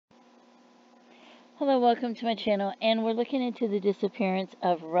Hello, welcome to my channel, and we're looking into the disappearance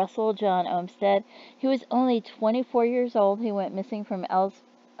of Russell John Olmstead. He was only 24 years old. He went missing from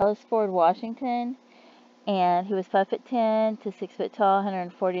Ellisforde, Washington, and he was 5'10" to 6 foot tall,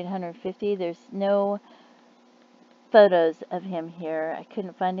 140 to 150. There's no photos of him here. I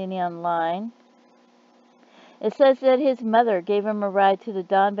couldn't find any online. It says that his mother gave him a ride to the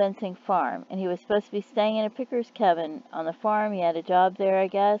Bensing farm, and he was supposed to be staying in a picker's cabin on the farm. He had a job there, I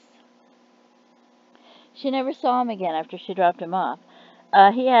guess. She never saw him again after she dropped him off.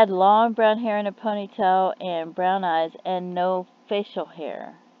 He had long brown hair in a ponytail and brown eyes and no facial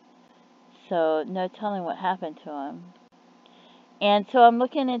hair. So no telling what happened to him. And so I'm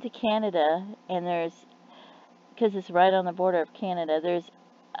looking into Canada, and because it's right on the border of Canada, there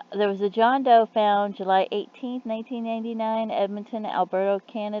was a John Doe found July 18th, 1999, Edmonton, Alberta,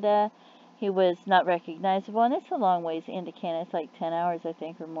 Canada. He was not recognizable, and it's a long ways into Canada. It's like 10 hours, I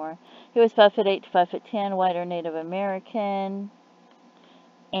think, or more. He was 5'8" to 5'10", white or Native American.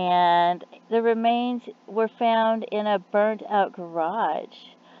 And the remains were found in a burnt-out garage.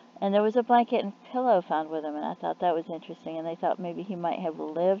 And there was a blanket and pillow found with him, and I thought that was interesting. And they thought maybe he might have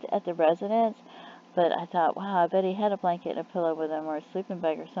lived at the residence. But I thought, wow, I bet he had a blanket and a pillow with him, or a sleeping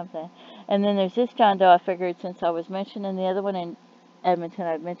bag or something. And then there's this John Doe. I figured since I was mentioning the other one in Edmonton,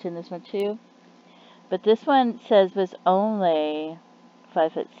 I'd mention this one too. But this one says was only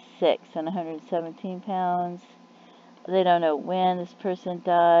 5'6" and 117 pounds. They don't know when this person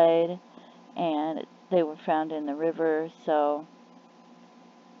died, and they were found in the river. So,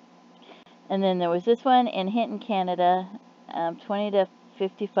 and then there was this one in Hinton, Canada, 20 to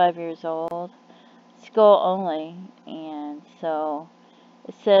 55 years old, skull only, and so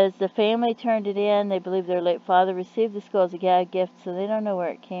it says the family turned it in. They believe their late father received the skull as a gag gift, so they don't know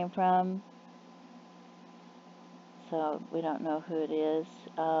where it came from. So we don't know who it is.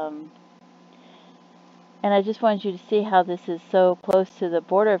 And I just wanted you to see how this is so close to the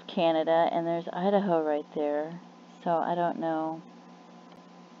border of Canada, and there's Idaho right there. So I don't know.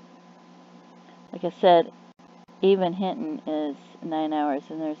 Like I said, even Hinton is 9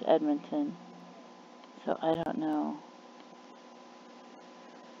 hours, and there's Edmonton. So I don't know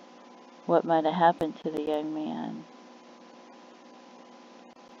what might have happened to the young man.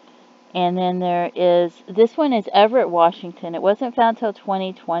 And then there is, this one is Everett, Washington. It wasn't found till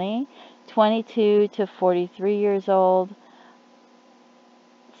 2020, 22 to 43 years old.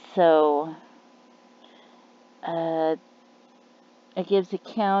 So, it gives a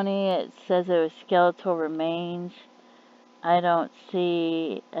county. It says it was skeletal remains. I don't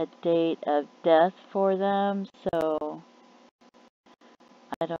see a date of death for them, so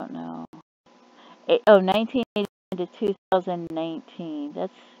I don't know. 1989 to 2019.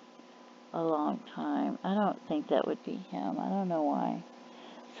 That's a long time. I don't think that would be him. I don't know why.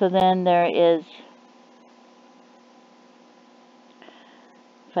 So then there is,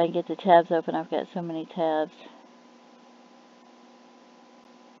 if I can get the tabs open, I've got so many tabs.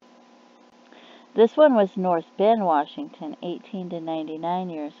 This one was North Bend, Washington, 18 to 99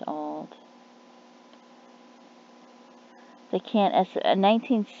 years old. They can't estimate,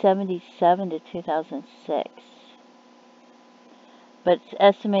 1977 to 2006. But it's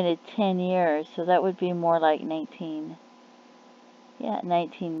estimated 10 years, so that would be more like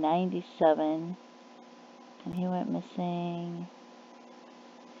 1997. And he went missing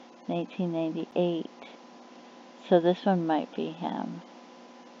 1998. So this one might be him.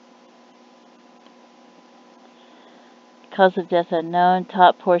 Cause of death unknown.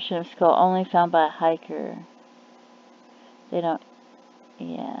 Top portion of skull only found by a hiker. They don't,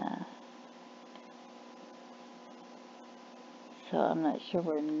 yeah. So I'm not sure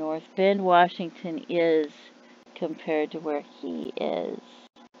where North Bend, Washington is compared to where he is.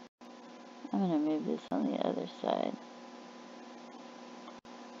 I'm going to move this on the other side.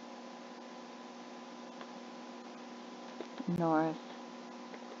 North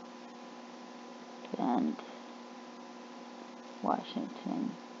Bend,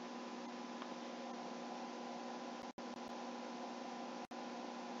 Washington.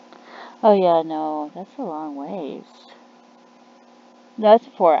 Oh yeah, no, that's a long ways. That's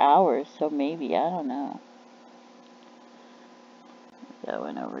 4 hours, so maybe, I don't know.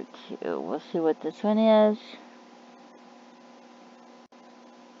 Going over to, we'll see what this one is.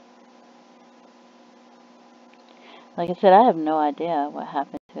 Like I said, I have no idea what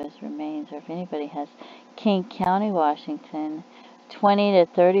happened to his remains, or if anybody has. King County, Washington, 20 to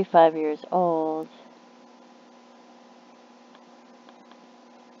 35 years old.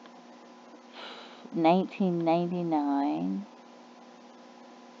 $19.99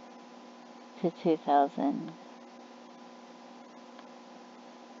 to 2000.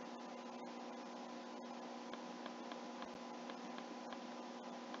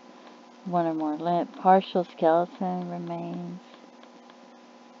 one or more limb, partial skeleton remains.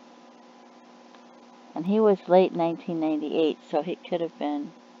 And he was late 1998, so he could have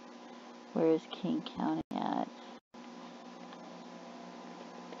been. Where is King County at?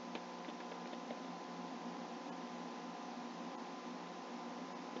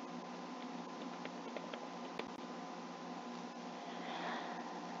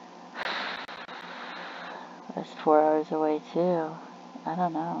 That's 4 hours away too. I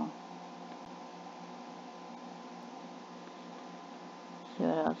don't know. Let's see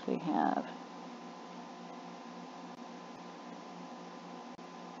what else we have.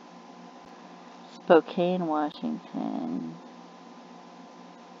 Spokane, Washington.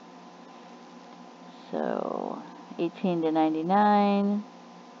 So 18 to 99.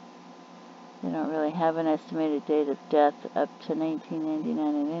 They don't really have an estimated date of death up to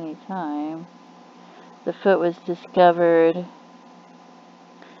 1999 at any time. The foot was discovered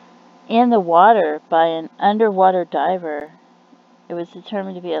in the water by an underwater diver. It was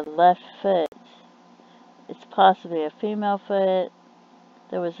determined to be a left foot. It's possibly a female foot.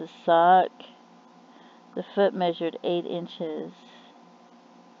 There was a sock. The foot measured 8 inches.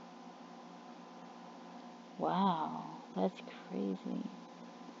 Wow, that's crazy.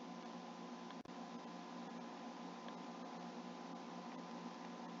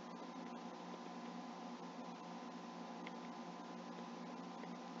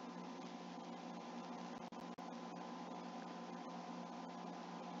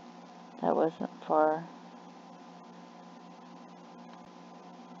 That wasn't far.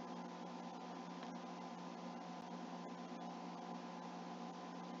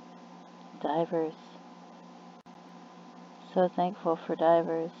 Divers. So thankful for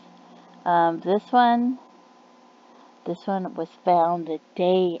divers. This one was found the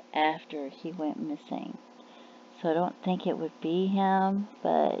day after he went missing. So I don't think it would be him,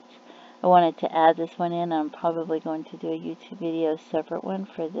 but I wanted to add this one in. I'm probably going to do a YouTube video, separate one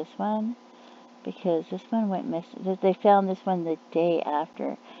for this one, because this one went missing. They found this one the day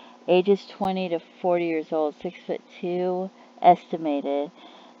after. Ages 20 to 40 years old, 6'2", estimated.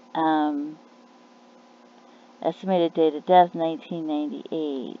 Estimated date of death,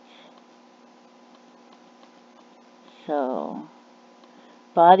 1998. So,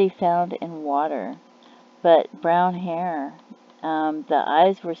 body found in water, but brown hair. The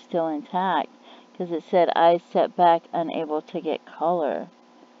eyes were still intact, because it said eyes set back, unable to get color.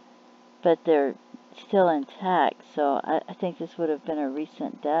 But they're still intact, so I think this would have been a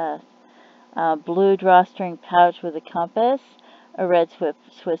recent death. Blue drawstring pouch with a compass, a red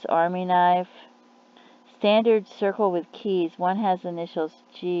Swiss Army knife, standard circle with keys. One has initials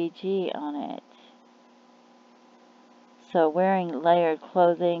GG on it. So wearing layered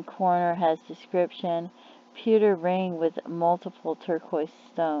clothing. Coroner has description. Pewter ring with multiple turquoise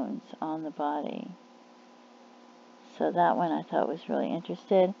stones on the body. So that one I thought was really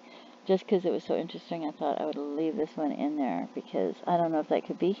interesting. Just because it was so interesting, I thought I would leave this one in there, because I don't know if that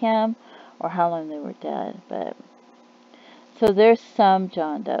could be him or how long they were dead. But so there's some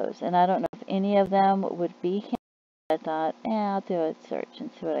John Does, and I don't know if any of them would be him. I thought, I'll do a search and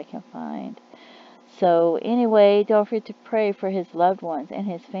see what I can find. So anyway, don't forget to pray for his loved ones and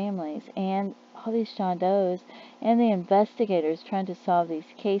his families and all these John Does and the investigators trying to solve these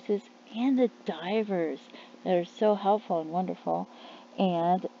cases, and the divers that are so helpful and wonderful.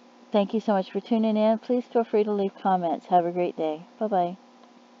 And thank you so much for tuning in. Please feel free to leave comments. Have a great day. Bye-bye.